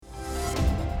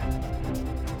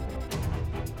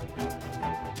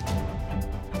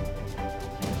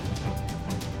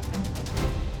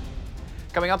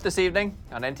Coming up this evening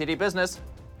on NTD Business,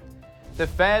 the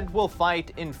Fed will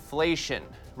fight inflation,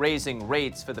 raising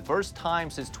rates for the first time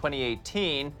since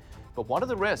 2018. But what are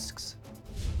the risks?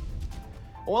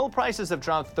 Oil prices have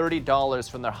dropped $30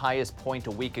 from their highest point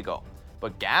a week ago,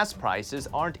 but gas prices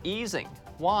aren't easing.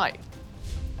 Why?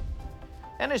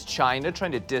 And is China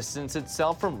trying to distance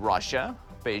itself from Russia?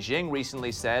 Beijing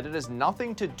recently said it has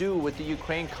nothing to do with the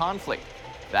Ukraine conflict.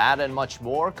 That and much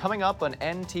more coming up on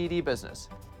NTD Business.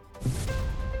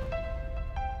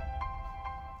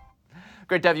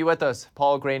 Great to have you with us.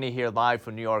 Paul Graney here live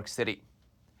from New York City.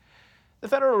 The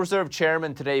Federal Reserve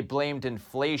Chairman today blamed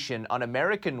inflation on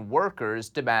American workers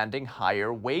demanding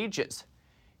higher wages.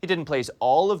 He didn't place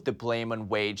all of the blame on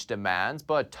wage demands,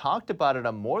 but talked about it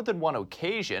on more than one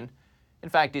occasion. In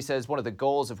fact, he says one of the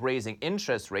goals of raising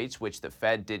interest rates, which the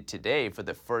Fed did today for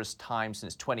the first time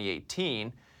since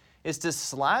 2018, is to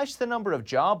slash the number of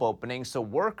job openings so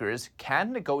workers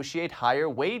can negotiate higher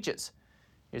wages.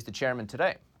 Here's the chairman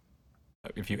today.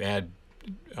 If you add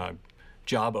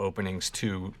job openings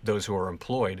to those who are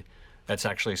employed, that's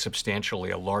actually substantially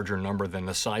a larger number than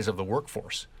the size of the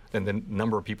workforce, than the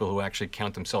number of people who actually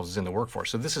count themselves as in the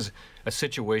workforce. So this is a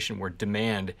situation where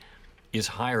demand is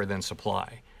higher than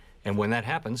supply. And when that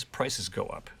happens, prices go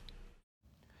up.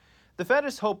 The Fed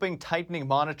is hoping tightening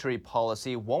monetary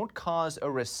policy won't cause a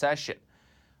recession.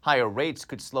 Higher rates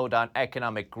could slow down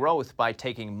economic growth by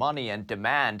taking money and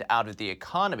demand out of the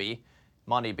economy.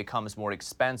 Money becomes more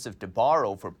expensive to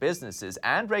borrow for businesses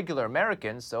and regular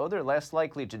Americans, so they're less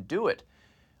likely to do it.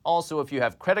 Also, if you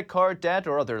have credit card debt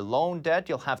or other loan debt,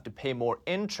 you'll have to pay more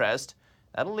interest.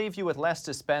 That'll leave you with less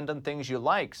to spend on things you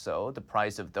like, so the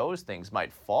price of those things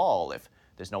might fall if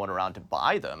there's no one around to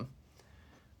buy them.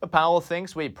 But Powell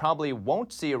thinks we probably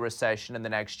won't see a recession in the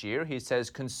next year. He says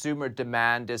consumer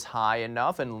demand is high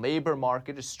enough and labor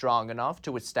market is strong enough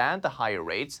to withstand the higher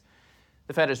rates.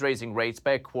 The Fed is raising rates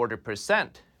by 0.25%.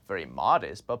 Very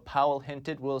modest, but Powell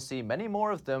hinted we'll see many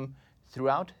more of them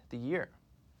throughout the year.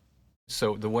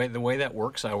 So the way that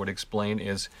works, I would explain,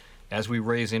 is as we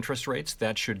raise interest rates,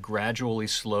 that should gradually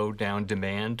slow down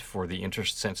demand for the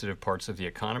interest-sensitive parts of the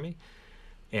economy.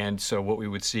 And so what we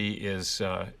would see is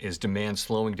demand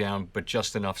slowing down, but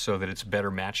just enough so that it's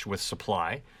better matched with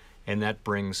supply, and that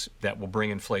will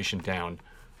bring inflation down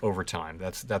over time.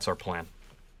 That's our plan.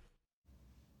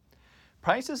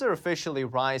 Prices are officially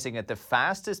rising at the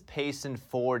fastest pace in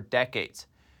 4 decades.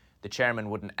 The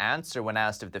chairman wouldn't answer when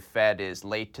asked if the Fed is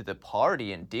late to the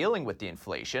party in dealing with the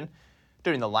inflation.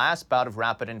 During the last bout of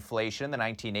rapid inflation in the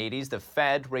 1980s, the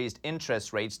Fed raised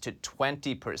interest rates to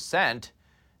 20%.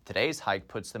 Today's hike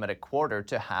puts them at 1/4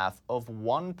 to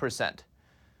 0.5%.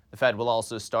 The Fed will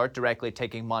also start directly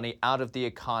taking money out of the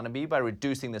economy by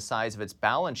reducing the size of its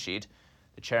balance sheet.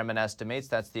 The chairman estimates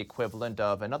that's the equivalent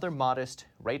of another modest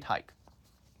rate hike.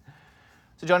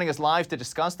 So joining us live to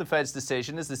discuss the Fed's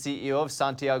decision is the CEO of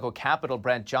Santiago Capital,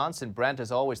 Brent Johnson. Brent,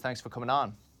 as always, thanks for coming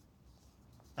on.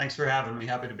 Thanks for having me.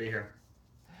 Happy to be here.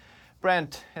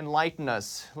 Brent, enlighten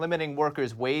us. Limiting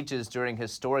workers' wages during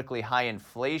historically high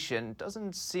inflation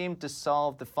doesn't seem to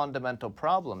solve the fundamental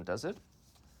problem, does it?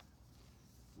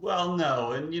 Well,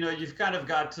 no, and you've kind of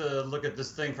got to look at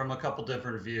this thing from a couple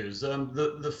different views.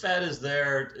 The Fed is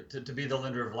there to be the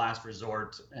lender of last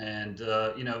resort, and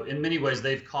in many ways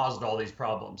they've caused all these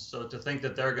problems. So to think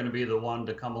that they're going to be the one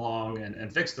to come along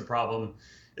and fix the problem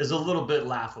is a little bit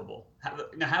laughable.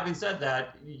 Now, having said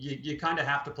that, you kind of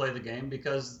have to play the game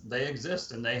because they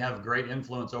exist and they have great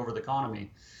influence over the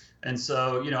economy. And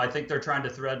so, I think they're trying to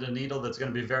thread a needle that's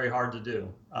going to be very hard to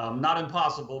do. Not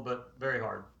impossible, but very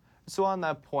hard. So on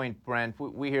that point, Brent,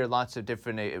 we hear lots of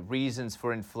different reasons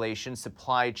for inflation,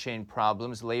 supply chain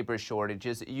problems, labor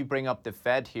shortages. You bring up the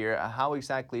Fed here. How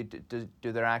exactly do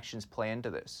their actions play into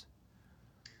this?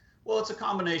 Well, it's a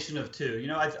combination of two.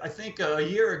 I think a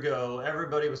year ago,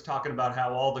 everybody was talking about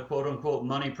how all the quote unquote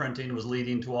money printing was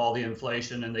leading to all the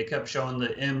inflation, and they kept showing the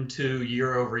M2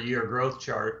 year-over-year growth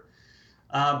chart.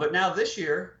 But now this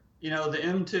year, the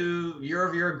M2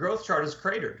 year-over-year growth chart is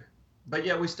cratered. But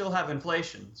yet we still have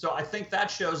inflation. So I think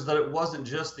that shows that it wasn't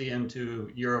just the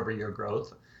M2 year-over-year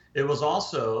growth. It was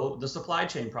also the supply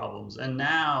chain problems. And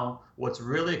now what's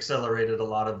really accelerated a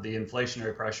lot of the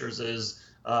inflationary pressures is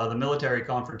the military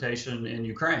confrontation in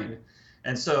Ukraine.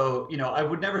 And so, I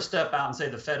would never step out and say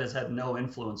the Fed has had no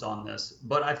influence on this.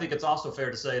 But I think it's also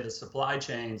fair to say that supply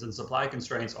chains and supply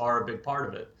constraints are a big part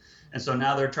of it. And so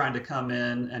now they're trying to come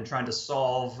in and trying to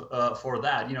solve for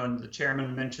that. And the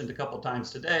chairman mentioned a couple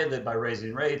times today that by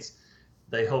raising rates,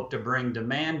 they hope to bring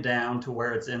demand down to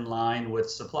where it's in line with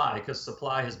supply, because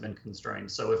supply has been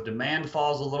constrained. So if demand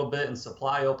falls a little bit and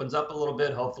supply opens up a little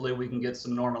bit, hopefully we can get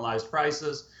some normalized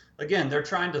prices. again, they're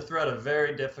trying to thread a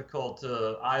very difficult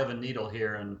eye of a needle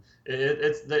here, and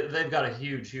they've got a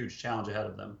huge challenge ahead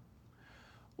of them.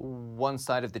 One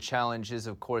side of the challenge is,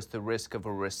 of course, the risk of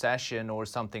a recession or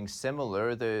something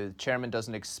similar. The chairman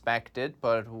doesn't expect it,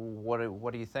 but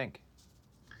what do you think?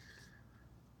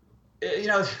 You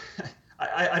know,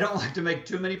 I don't like to make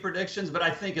too many predictions, but I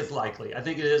think it's likely. I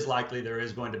think it is likely there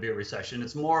is going to be a recession.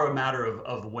 It's more a matter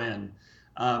of when.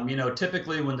 You know,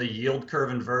 typically when the yield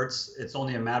curve inverts, it's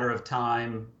only a matter of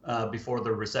time before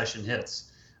the recession hits.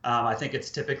 I think it's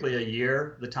typically a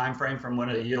year, the time frame from when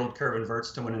a yield curve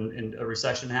inverts to when a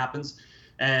recession happens.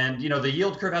 And, you know, the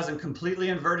yield curve hasn't completely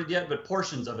inverted yet, but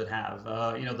portions of it have.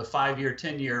 You know, the 5-year,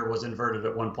 10-year was inverted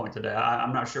at one point today.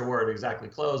 I'm not sure where it exactly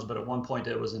closed, but at one point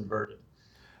it was inverted.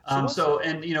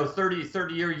 And, you know,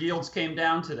 30-year yields came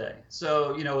down today.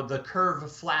 So, you know, the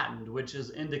curve flattened, which is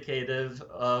indicative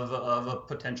of a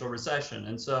potential recession.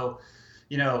 And so,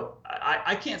 you know,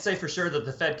 I can't say for sure that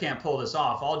the Fed can't pull this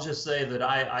off. I'll just say that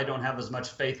I don't have as much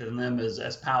faith in them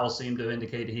as Powell seemed to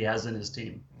indicate he has in his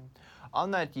team. On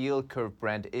that yield curve,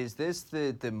 Brent, is this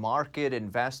the market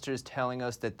investors telling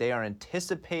us that they are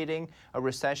anticipating a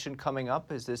recession coming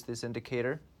up? Is this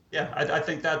indicator? Yeah, I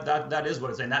think that is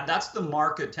what it's saying. That's the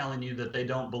market telling you that they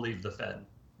don't believe the Fed,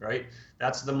 right?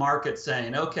 That's the market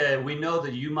saying, okay, we know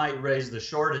that you might raise the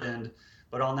short end,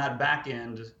 but on that back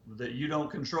end that you don't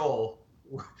control,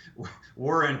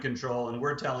 we're in control, and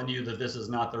we're telling you that this is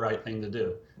not the right thing to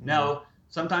do. Mm-hmm. Now,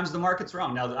 sometimes the market's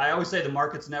wrong. Now, I always say the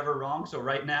market's never wrong. So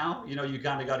right now, you know, you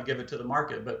kind of got to give it to the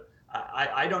market. But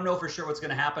I don't know for sure what's going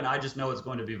to happen. I just know it's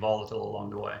going to be volatile along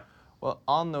the way. Well,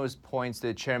 on those points,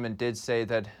 the chairman did say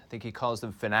that, I think he calls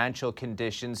them financial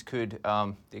conditions, could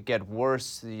get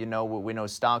worse. You know, we know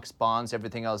stocks, bonds,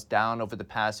 everything else down over the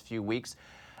past few weeks.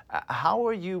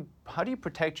 How do you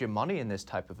protect your money in this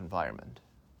type of environment?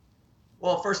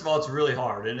 Well, first of all, it's really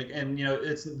hard, and you know,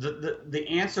 it's the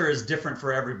answer is different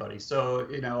for everybody. So,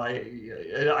 you know,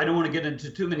 I don't want to get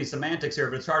into too many semantics here,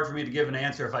 but it's hard for me to give an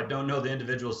answer if I don't know the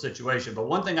individual situation. But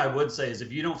one thing I would say is,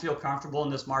 if you don't feel comfortable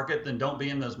in this market, then don't be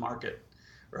in this market,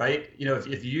 right? You know,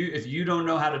 if you don't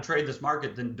know how to trade this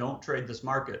market, then don't trade this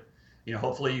market. You know,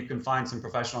 hopefully you can find some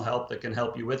professional help that can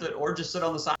help you with it, or just sit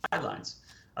on the sidelines.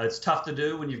 It's tough to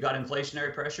do when you've got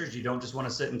inflationary pressures. You don't just want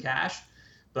to sit in cash.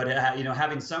 But you know,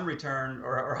 having some return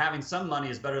or having some money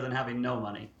is better than having no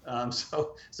money.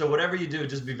 So whatever you do,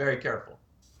 just be very careful.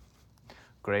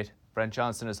 Great. Brent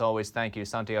Johnson, as always, thank you.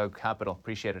 Santiago Capital,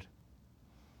 appreciate it.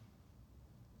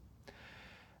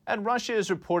 And Russia is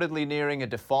reportedly nearing a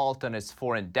default on its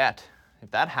foreign debt. If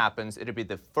that happens, it'll be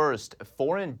the first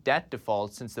foreign debt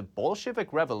default since the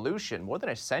Bolshevik Revolution more than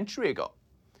a century ago.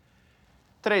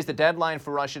 Today's the deadline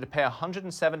for Russia to pay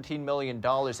 $117 million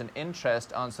in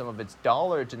interest on some of its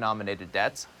dollar-denominated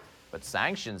debts. But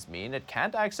sanctions mean it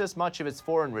can't access much of its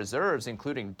foreign reserves,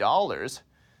 including dollars.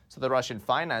 So the Russian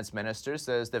finance minister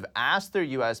says they've asked their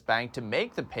U.S. bank to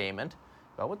make the payment,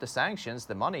 but with the sanctions,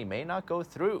 the money may not go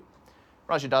through.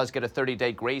 Russia does get a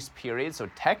 30-day grace period, so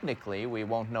technically we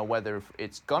won't know whether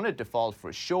it's going to default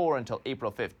for sure until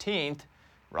April 15th.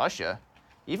 Russia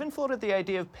even floated the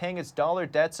idea of paying its dollar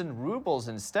debts in rubles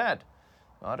instead.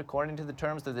 But according to the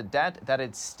terms of the debt,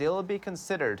 that'd still be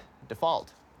considered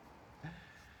default.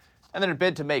 And in a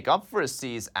bid to make up for its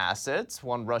seized assets,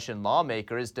 one Russian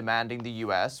lawmaker is demanding the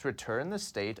U.S. return the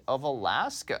state of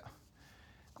Alaska.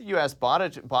 The U.S.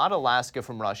 bought Alaska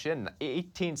from Russia in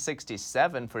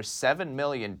 1867 for $7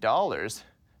 million. The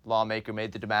lawmaker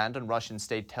made the demand on Russian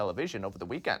state television over the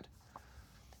weekend.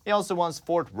 He also wants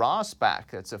Fort Ross back.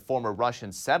 That's a former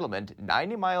Russian settlement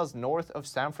 90 miles north of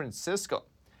San Francisco.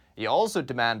 He also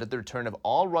demanded the return of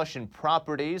all Russian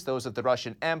properties, those of the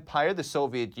Russian Empire, the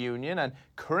Soviet Union, and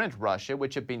current Russia,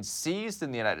 which have been seized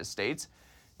in the United States.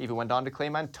 He even went on to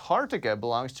claim Antarctica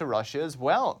belongs to Russia as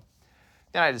well.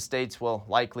 The United States will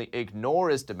likely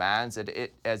ignore his demands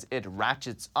as it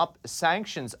ratchets up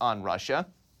sanctions on Russia.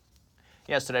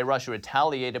 Yesterday, Russia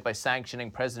retaliated by sanctioning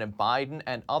President Biden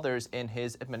and others in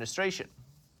his administration.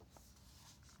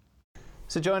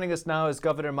 So joining us now is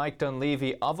Governor Mike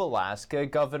Dunleavy of Alaska.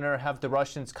 Governor, have the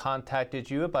Russians contacted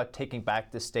you about taking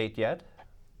back the state yet?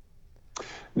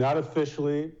 Not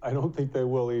officially. I don't think they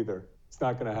will either. It's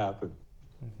not going to happen.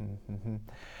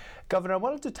 Governor, I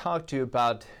wanted to talk to you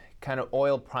about kind of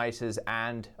oil prices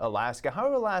and Alaska. How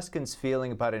are Alaskans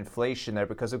feeling about inflation there?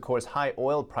 Because, of course, high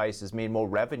oil prices mean more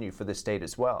revenue for the state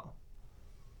as well.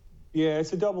 Yeah,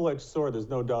 it's a double-edged sword. There's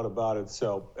no doubt about it.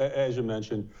 So, as you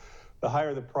mentioned, the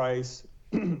higher the price,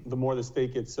 the more the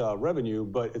state gets revenue,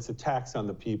 but it's a tax on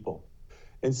the people.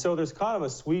 And so there's kind of a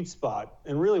sweet spot.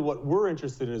 And really what we're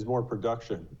interested in is more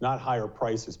production, not higher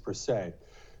prices per se.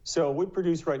 So we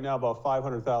produce right now about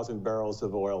 500,000 barrels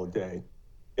of oil a day.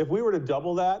 If we were to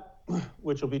double that,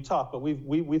 which will be tough, but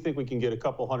we think we can get a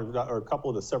couple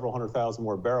to several 100,000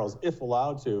 more barrels if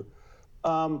allowed to.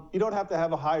 You don't have to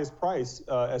have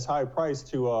as high a price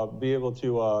to be able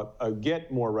to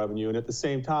get more revenue, and at the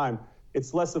same time,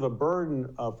 it's less of a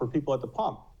burden for people at the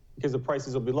pump because the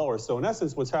prices will be lower. So in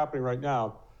essence, what's happening right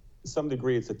now, to some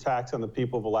degree, it's a tax on the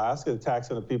people of Alaska, a tax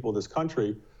on the people of this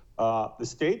country. The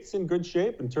state's in good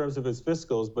shape in terms of its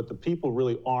fiscals, but the people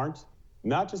really aren't,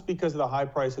 not just because of the high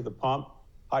price at the pump,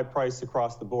 high price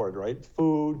across the board, right?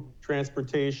 Food,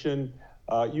 transportation,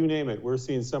 you name it. We're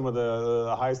seeing some of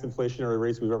the highest inflationary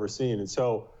rates we've ever seen. And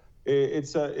so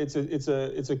it's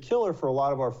a killer for a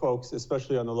lot of our folks,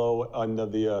 especially on the low end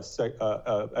of the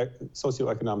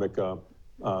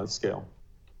socioeconomic scale.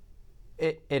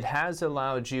 It has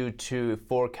allowed you to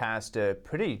forecast a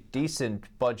pretty decent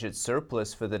budget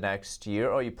surplus for the next year.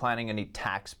 Are you planning any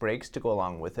tax breaks to go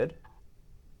along with it?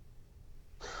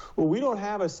 Well, we don't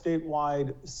have a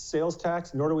statewide sales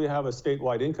tax, nor do we have a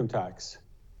statewide income tax.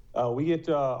 We get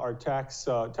our tax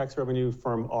revenue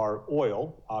from our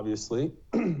oil, obviously,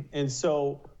 and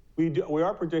so we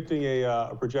are projecting a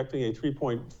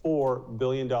 $3.4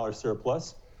 billion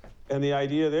surplus, and the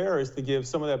idea there is to give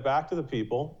some of that back to the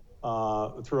people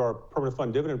through our permanent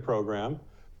fund dividend program,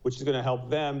 which is going to help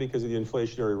them because of the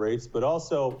inflationary rates, but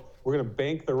also we're going to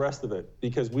bank the rest of it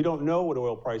because we don't know what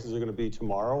oil prices are going to be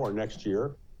tomorrow or next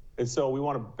year, and so we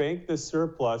want to bank this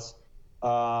surplus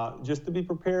just to be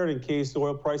prepared in case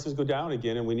oil prices go down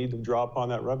again and we need to draw upon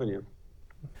that revenue.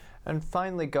 And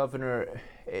finally, Governor,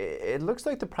 it looks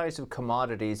like the price of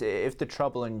commodities, if the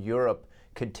trouble in Europe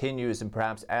continues and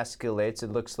perhaps escalates,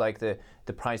 it looks like the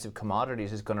price of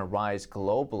commodities is going to rise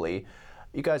globally.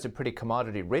 You guys are pretty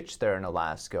commodity rich there in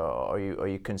Alaska. Are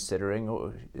you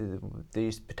considering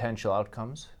these potential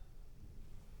outcomes?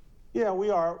 Yeah, we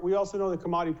are. We also know that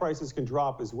commodity prices can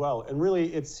drop as well. And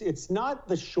really, it's not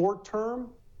the short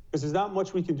term, because there's not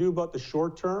much we can do about the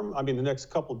short term. I mean, the next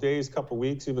couple days, couple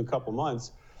weeks, even couple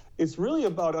months. It's really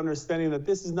about understanding that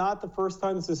this is not the first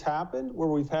time this has happened, where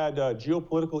we've had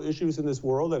geopolitical issues in this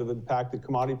world that have impacted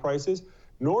commodity prices,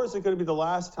 nor is it going to be the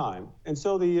last time. And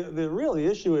so the real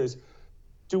issue is,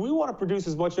 do we want to produce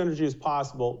as much energy as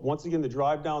possible, once again, to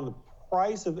drive down the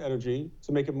price of energy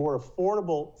to make it more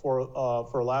affordable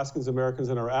for Alaskans, Americans,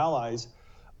 and our allies,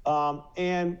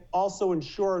 and also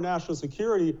ensure our national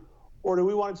security, or do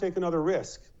we want to take another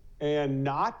risk and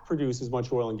not produce as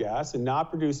much oil and gas and not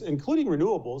produce, including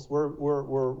renewables?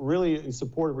 We're really in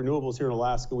support of renewables here in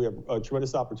Alaska. We have a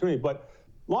tremendous opportunity. But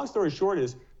long story short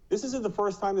is, this isn't the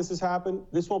first time this has happened.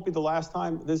 This won't be the last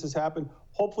time this has happened.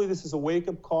 Hopefully this is a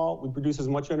wake-up call. We produce as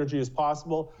much energy as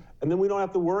possible, and then we don't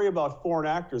have to worry about foreign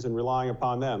actors and relying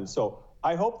upon them. So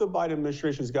I hope the Biden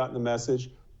administration has gotten the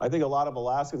message. I think a lot of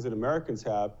Alaskans and Americans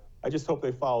have. I just hope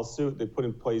they follow suit. They put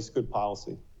in place good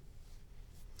policy.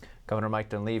 Governor Mike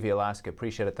Dunleavy, Alaska.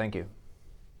 Appreciate it. Thank you.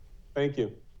 Thank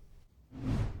you.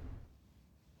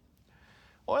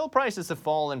 Oil prices have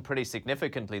fallen pretty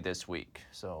significantly this week.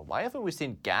 So why haven't we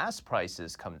seen gas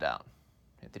prices come down?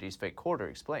 Anthony Fake Quarter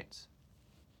explains.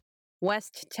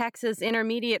 West Texas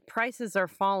intermediate prices are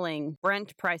falling.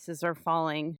 Brent prices are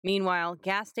falling. Meanwhile,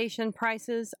 gas station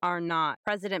prices are not.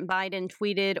 President Biden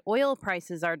tweeted, "Oil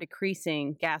prices are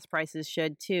decreasing. Gas prices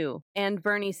should too." And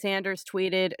Bernie Sanders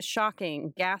tweeted,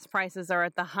 "Shocking. Gas prices are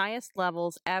at the highest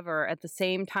levels ever at the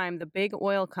same time the big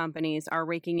oil companies are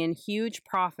raking in huge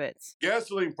profits."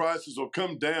 Gasoline prices will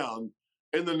come down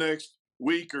in the next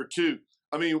week or two.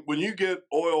 I mean, when you get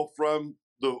oil from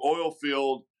the oil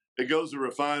field, it goes to the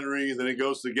refinery, then it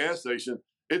goes to the gas station.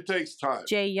 It takes time.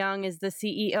 Jay Young is the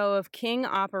CEO of King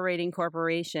Operating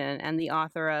Corporation and the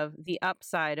author of The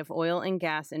Upside of Oil and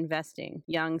Gas Investing.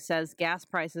 Young says gas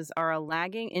prices are a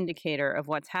lagging indicator of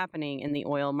what's happening in the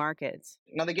oil markets.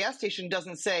 Now, the gas station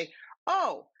doesn't say,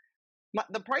 "Oh,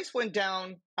 the price went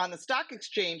down on the stock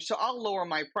exchange, so I'll lower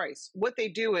my price." What they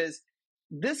do is,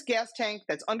 this gas tank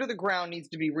that's under the ground needs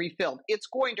to be refilled. It's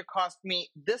going to cost me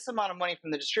this amount of money from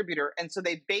the distributor. And so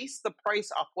they base the price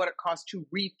off what it costs to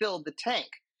refill the tank.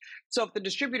 So if the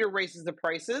distributor raises the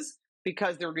prices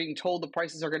because they're being told the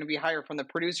prices are going to be higher from the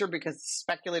producer because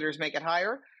speculators make it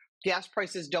higher, gas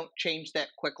prices don't change that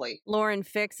quickly. Lauren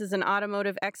Fix is an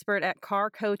automotive expert at Car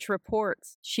Coach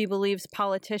Reports. She believes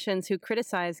politicians who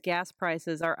criticize gas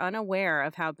prices are unaware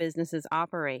of how businesses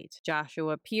operate.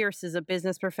 Joshua Pierce is a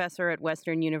business professor at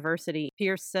Western University.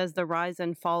 Pierce says the rise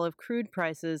and fall of crude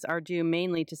prices are due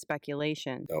mainly to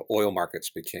speculation. The oil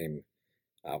markets became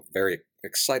very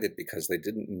excited because they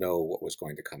didn't know what was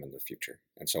going to come in the future.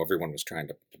 And so everyone was trying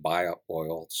to buy up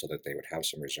oil so that they would have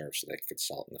some reserves so they could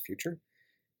sell it in the future.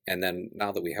 And then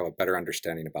now that we have a better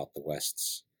understanding about the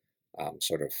West's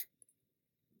sort of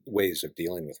ways of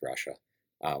dealing with Russia,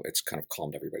 it's kind of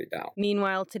calmed everybody down.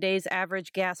 Meanwhile, today's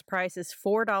average gas price is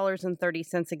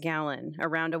 $4.30 a gallon,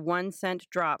 around a 1 cent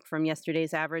drop from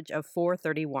yesterday's average of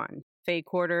 $4.31. Faye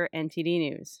Quarter, NTD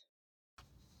News.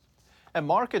 And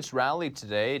markets rallied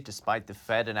today despite the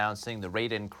Fed announcing the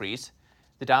rate increase.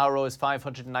 The Dow rose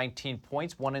 519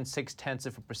 points, 1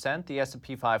 0.6%. The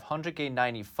S&P 500 gained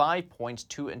 95 points,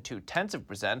 2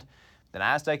 0.2%. The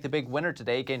Nasdaq, the big winner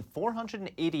today, gained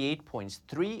 488 points,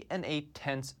 3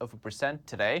 0.8%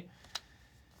 today.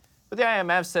 But the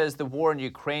IMF says the war in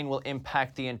Ukraine will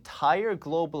impact the entire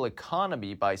global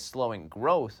economy by slowing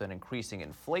growth and increasing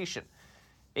inflation.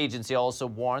 The agency also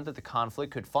warned that the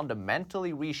conflict could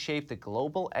fundamentally reshape the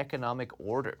global economic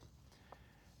order.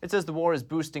 It says the war is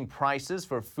boosting prices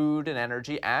for food and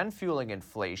energy and fueling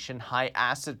inflation. High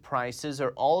asset prices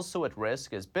are also at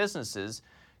risk as businesses'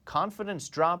 confidence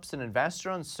drops and investor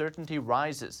uncertainty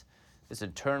rises. This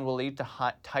in turn will lead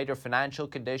to tighter financial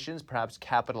conditions, perhaps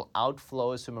capital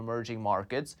outflows from emerging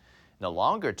markets. In the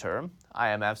longer term,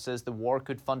 IMF says the war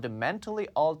could fundamentally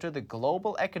alter the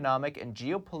global economic and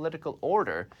geopolitical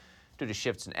order due to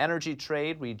shifts in energy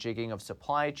trade, rejigging of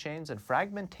supply chains, and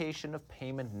fragmentation of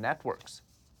payment networks.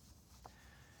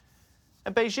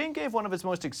 And Beijing gave one of its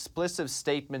most explicit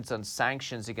statements on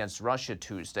sanctions against Russia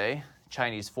Tuesday.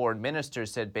 Chinese foreign minister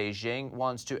said Beijing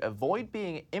wants to avoid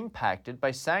being impacted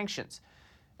by sanctions.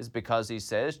 It's because he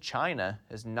says China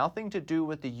has nothing to do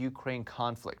with the Ukraine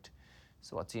conflict.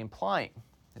 So what's he implying?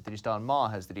 NTD's Don Ma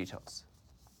has the details.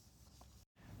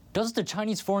 Does the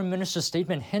Chinese foreign minister's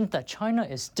statement hint that China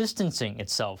is distancing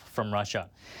itself from Russia?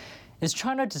 Is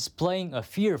China displaying a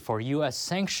fear for U.S.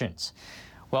 sanctions?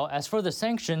 Well, as for the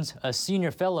sanctions, a senior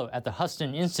fellow at the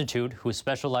Huston Institute, who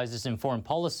specializes in foreign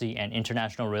policy and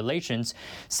international relations,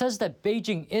 says that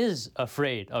Beijing is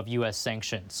afraid of U.S.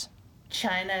 sanctions.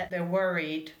 China, they're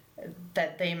worried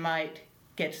that they might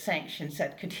get sanctions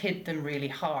that could hit them really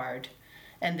hard,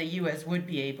 and the U.S. would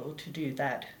be able to do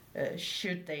that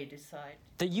should they decide.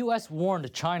 The U.S.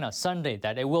 warned China Sunday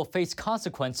that it will face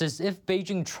consequences if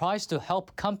Beijing tries to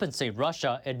help compensate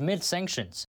Russia amid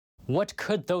sanctions. What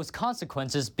could those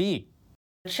consequences be?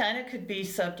 China could be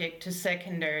subject to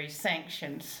secondary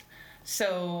sanctions.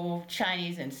 So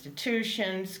Chinese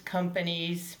institutions,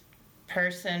 companies,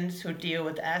 persons who deal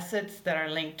with assets that are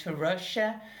linked to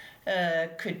Russia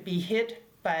could be hit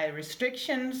by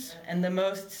restrictions. And the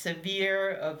most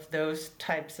severe of those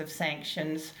types of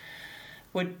sanctions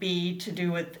would be to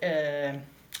do with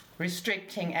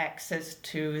restricting access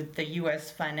to the U.S.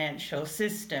 financial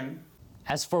system.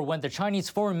 As for when the Chinese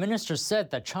foreign minister said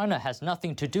that China has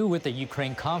nothing to do with the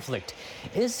Ukraine conflict,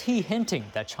 is he hinting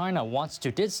that China wants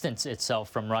to distance itself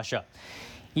from Russia?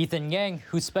 Ethan Yang,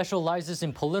 who specializes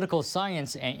in political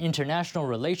science and international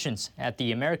relations at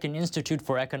the American Institute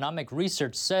for Economic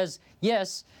Research, says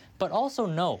yes, but also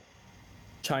no.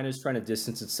 China is trying to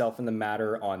distance itself in the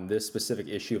matter on this specific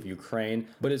issue of Ukraine,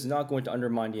 but is not going to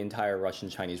undermine the entire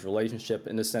Russian-Chinese relationship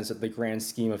in the sense that the grand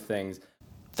scheme of things.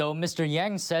 Though Mr.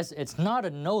 Yang says it's not a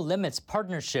no-limits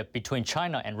partnership between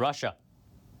China and Russia.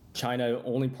 China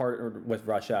only partnered with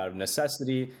Russia out of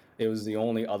necessity. It was the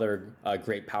only other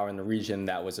great power in the region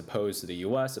that was opposed to the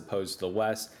U.S., opposed to the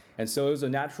West. And so it was a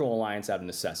natural alliance out of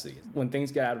necessity. When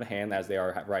things get out of hand, as they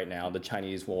are right now, the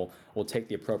Chinese will take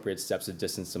the appropriate steps to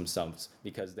distance themselves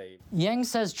because they... Yang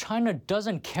says China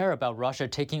doesn't care about Russia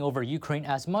taking over Ukraine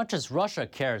as much as Russia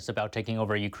cares about taking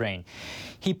over Ukraine.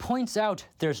 He points out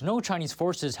there's no Chinese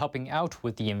forces helping out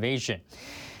with the invasion.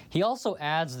 He also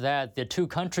adds that the two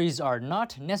countries are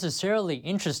not necessarily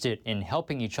interested in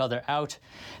helping each other out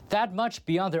that much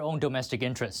beyond their own domestic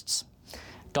interests.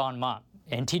 Don Ma,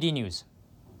 NTD News.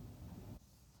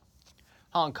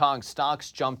 Hong Kong stocks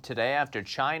jumped today after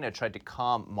China tried to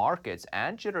calm markets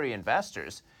and jittery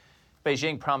investors.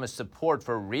 Beijing promised support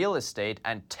for real estate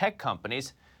and tech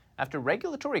companies after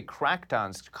regulatory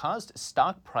crackdowns caused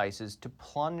stock prices to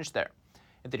plunge there.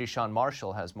 NTD's Sean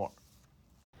Marshall has more.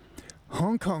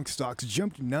 Hong Kong stocks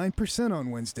jumped 9%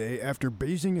 on Wednesday after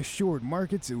Beijing assured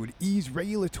markets it would ease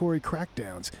regulatory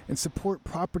crackdowns and support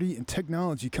property and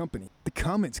technology companies. The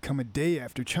comments come a day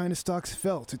after China stocks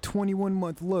fell to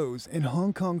 21-month lows and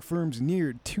Hong Kong firms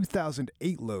neared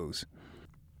 2008 lows.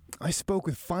 I spoke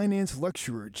with finance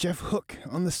lecturer Jeff Hook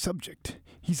on the subject.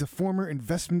 He's a former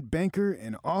investment banker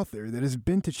and author that has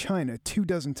been to China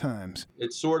 24 times.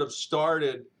 It sort of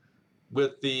started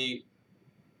with the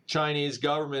Chinese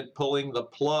government pulling the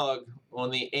plug on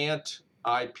the Ant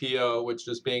IPO, which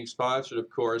is being sponsored, of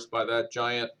course, by that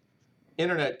giant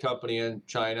internet company in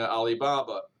China,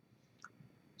 Alibaba.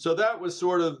 So that was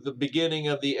sort of the beginning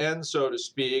of the end, so to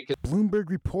speak. Bloomberg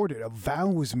reported a vow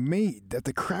was made that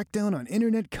the crackdown on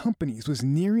internet companies was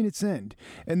nearing its end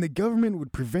and the government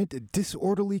would prevent a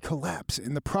disorderly collapse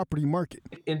in the property market.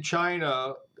 In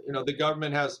China, the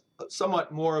government has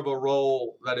somewhat more of a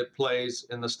role that it plays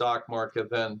in the stock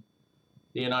market than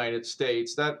the United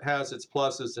States. That has its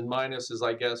pluses and minuses,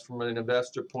 I guess, from an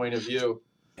investor point of view.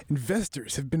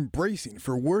 Investors have been bracing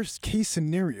for worst-case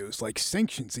scenarios like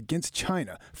sanctions against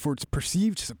China for its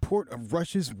perceived support of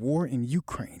Russia's war in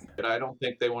Ukraine. I don't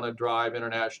think they want to drive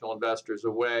international investors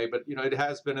away, but it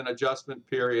has been an adjustment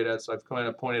period, as I've kind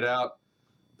of pointed out,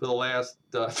 for the last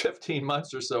 15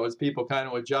 months or so as people kind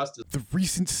of adjusted. The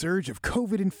recent surge of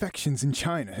COVID infections in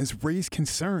China has raised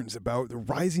concerns about the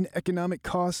rising economic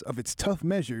costs of its tough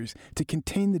measures to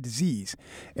contain the disease,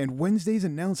 and Wednesday's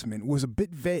announcement was a bit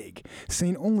vague,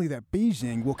 saying only that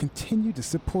Beijing will continue to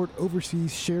support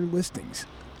overseas share listings.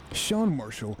 Sean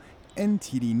Marshall,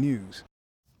 NTD News.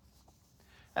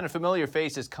 And a familiar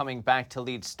face is coming back to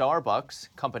lead Starbucks.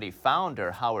 Company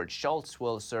founder Howard Schultz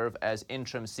will serve as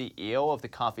interim CEO of the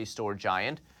coffee store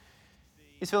giant.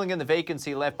 He's filling in the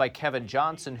vacancy left by Kevin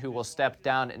Johnson, who will step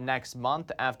down next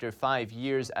month after 5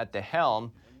 years at the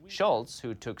helm. Schultz,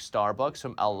 who took Starbucks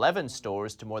from 11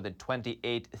 stores to more than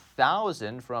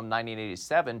 28,000 from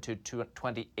 1987 to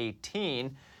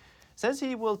 2018, says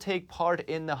he will take part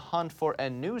in the hunt for a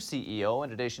new CEO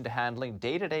in addition to handling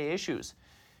day-to-day issues.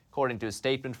 According to a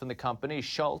statement from the company,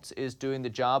 Schultz is doing the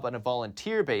job on a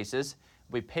volunteer basis.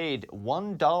 We paid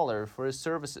 $1 for his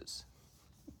services.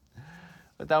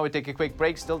 But now we take a quick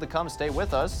break. Still to come, stay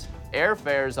with us.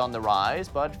 Airfares on the rise,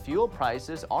 but fuel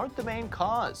prices aren't the main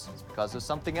cause. It's because of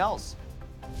something else.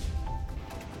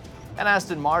 And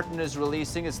Aston Martin is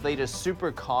releasing its latest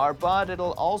supercar, but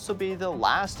it'll also be the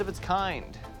last of its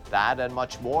kind. That and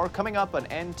much more coming up on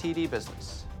NTD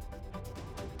Business.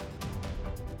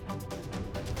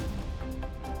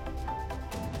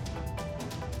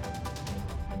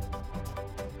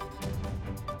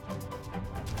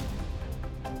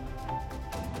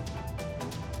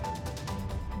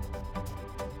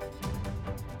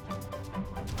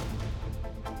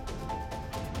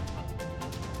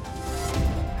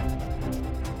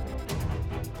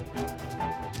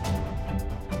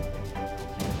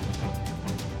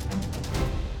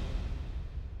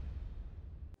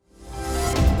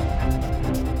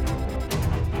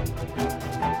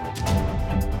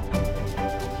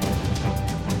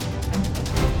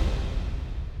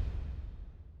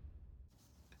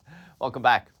 Welcome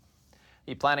back. Are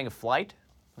you planning a flight?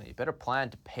 Well, you better plan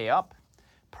to pay up.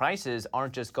 Prices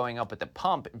aren't just going up at the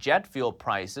pump. Jet fuel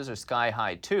prices are sky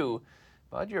high too,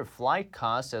 but your flight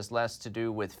cost has less to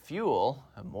do with fuel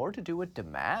and more to do with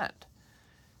demand.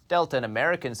 Delta and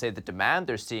American say the demand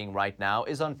they're seeing right now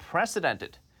is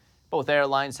unprecedented. Both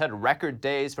airlines had record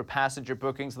days for passenger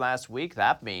bookings last week.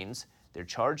 That means they're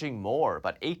charging more,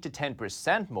 about 8 to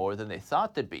 10% more than they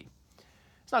thought they'd be.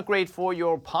 It's not great for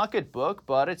your pocketbook,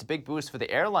 but it's a big boost for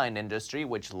the airline industry,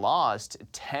 which lost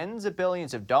tens of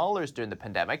billions of dollars during the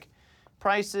pandemic.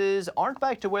 Prices aren't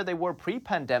back to where they were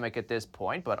pre-pandemic at this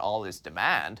point, but all this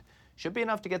demand should be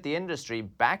enough to get the industry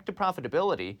back to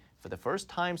profitability for the first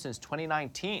time since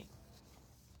 2019.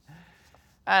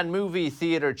 And movie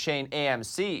theater chain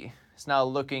AMC is now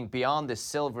looking beyond the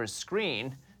silver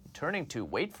screen, turning to,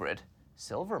 wait for it,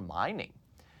 silver mining.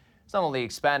 It's not only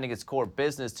expanding its core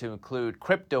business to include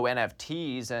crypto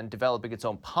NFTs and developing its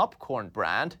own popcorn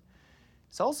brand,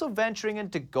 it's also venturing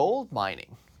into gold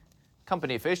mining.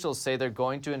 Company officials say they're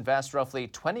going to invest roughly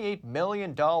 $28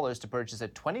 million to purchase a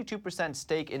 22%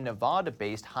 stake in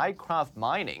Nevada-based Highcroft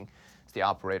Mining. It's the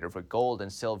operator of a gold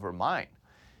and silver mine.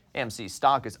 AMC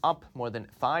stock is up more than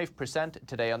 5%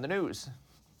 today on the news.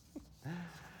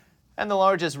 And the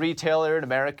largest retailer in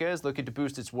America is looking to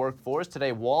boost its workforce.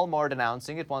 Today, Walmart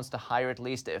announcing it wants to hire at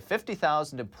least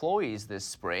 50,000 employees this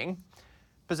spring.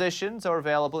 Positions are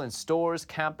available in stores,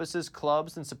 campuses,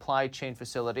 clubs, and supply chain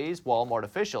facilities. Walmart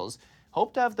officials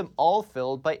hope to have them all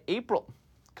filled by April.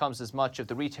 Comes as much of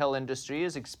the retail industry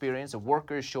has experienced a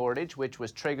worker shortage, which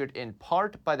was triggered in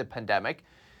part by the pandemic.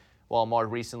 Walmart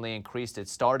recently increased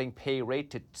its starting pay rate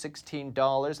to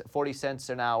 $16.40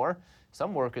 an hour.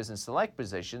 Some workers in select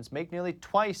positions make nearly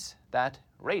twice that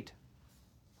rate.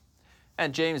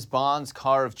 And James Bond's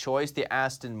car of choice, the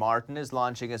Aston Martin, is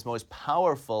launching its most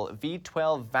powerful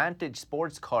V12 Vantage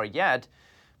sports car yet,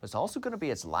 but it's also going to be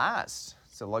its last.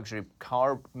 The luxury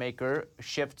car maker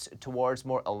shifts towards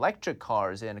more electric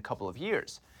cars in a couple of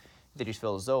years. NTD's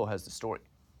Phil Zoe has the story.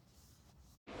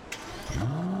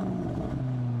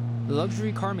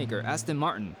 Luxury carmaker Aston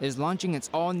Martin is launching its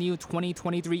all-new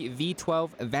 2023 V12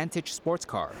 Vantage sports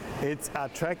car. It's a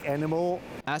track animal.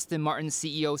 Aston Martin's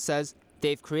CEO says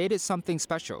they've created something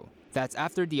special. That's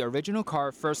after the original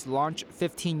car first launched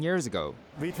 15 years ago.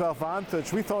 V12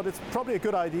 Vantage, we thought it's probably a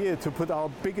good idea to put our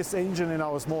biggest engine in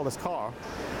our smallest car.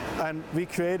 And we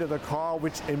created a car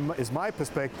which, is my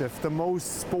perspective, the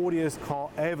most sportiest car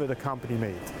ever the company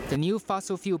made. The new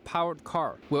fossil fuel-powered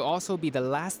car will also be the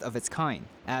last of its kind,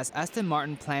 as Aston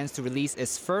Martin plans to release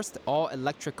its first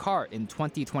all-electric car in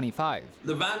 2025.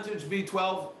 The Vantage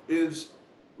V12 is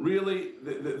really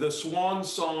the swan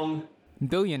song.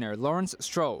 Billionaire Lawrence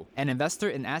Stroll, an investor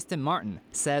in Aston Martin,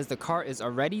 says the car is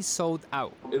already sold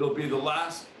out. It'll be the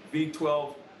last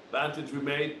V12 Vantage we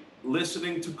made.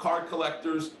 Listening to car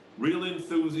collectors, real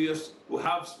enthusiasts who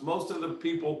have most of the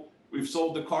people we've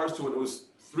sold the cars to, and it was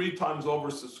 3 times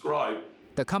oversubscribed.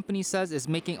 The company says it's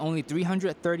making only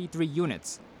 333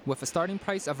 units, with a starting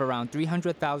price of around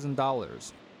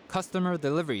 $300,000. Customer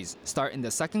deliveries start in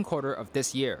the second quarter of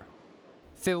this year.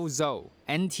 Phil Zhou,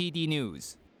 NTD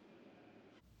News.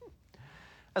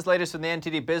 As latest from the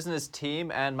NTD Business team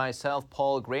and myself,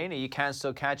 Paul Graney, you can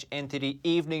still catch NTD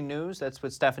Evening News. That's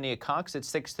with Stephanie Cox at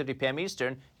 6:30 p.m.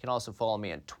 Eastern. You can also follow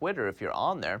me on Twitter if you're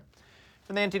on there.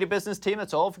 From the NTD Business team,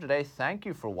 that's all for today. Thank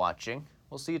you for watching.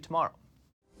 We'll see you tomorrow.